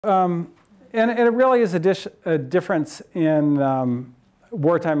And it really is a difference in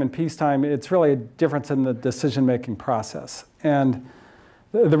wartime and peacetime. It's really a difference in the decision-making process. And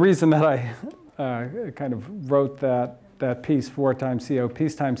the reason that I kind of wrote that piece, Wartime CEO,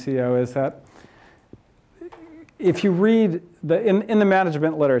 Peacetime CEO, is that if you read in the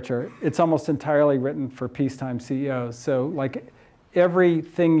management literature, it's almost entirely written for peacetime CEOs. So like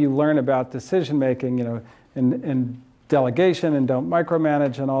everything you learn about decision-making, in delegation and don't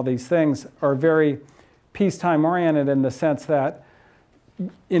micromanage and all these things are very peacetime oriented in the sense that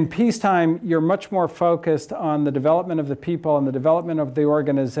in peacetime, you're much more focused on the development of the people and the development of the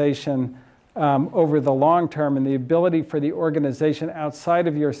organization over the long term and the ability for the organization outside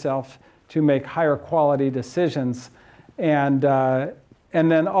of yourself to make higher quality decisions and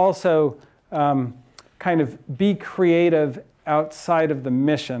then also kind of be creative outside of the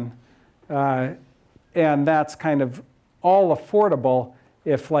mission. And that's kind of all affordable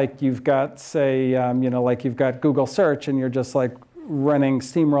if like you've got, say, like you've got Google search and you're just like running,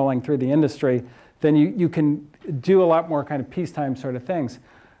 steamrolling through the industry, then you can do a lot more kind of peacetime sort of things.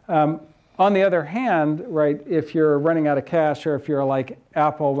 On the other hand, right, if you're running out of cash or if you're like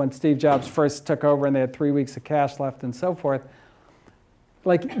Apple when Steve Jobs first took over and they had 3 weeks of cash left and so forth,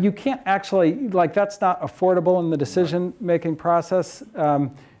 like you can't actually, like that's not affordable in the decision-making process.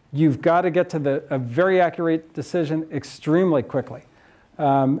 You've got to get to a very accurate decision extremely quickly.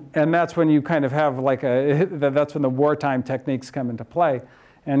 And that's when you kind of have like that's when the wartime techniques come into play.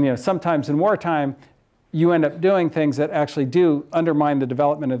 And sometimes in wartime, you end up doing things that actually do undermine the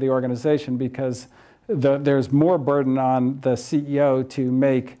development of the organization because there's more burden on the CEO to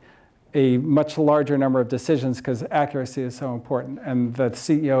make a much larger number of decisions because accuracy is so important. And the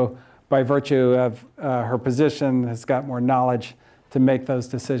CEO, by virtue of her position, has got more knowledge to make those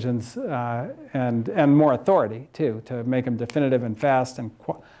decisions and more authority, too, to make them definitive and fast and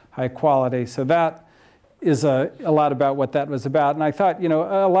high quality. So that is a lot about what that was about. And I thought,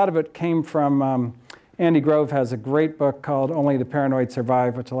 a lot of it came from Andy Grove has a great book called Only the Paranoid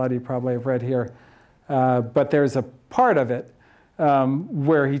Survive, which a lot of you probably have read here. But there's a part of it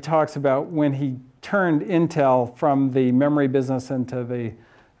where he talks about when he turned Intel from the memory business into the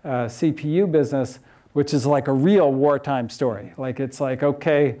CPU business, which is like a real wartime story. Like it's like,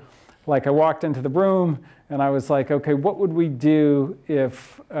 okay, like I walked into the room and I was like, okay, what would we do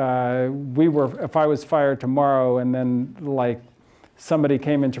if I was fired tomorrow and then like somebody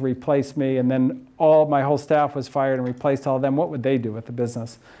came in to replace me and then my whole staff was fired and replaced all of them, what would they do with the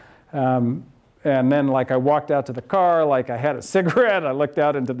business? And then like I walked out to the car, like I had a cigarette, I looked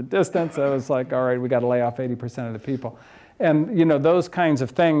out into the distance, I was like, all right, we got to lay off 80% of the people. And those kinds of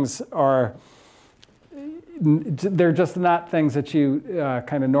things they're just not things that you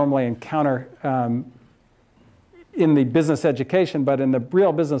kind of normally encounter in the business education, but in the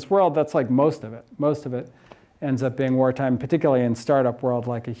real business world, that's like most of it. Most of it ends up being wartime, particularly in startup world,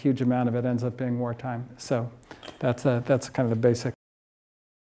 like a huge amount of it ends up being wartime. So that's kind of the basic.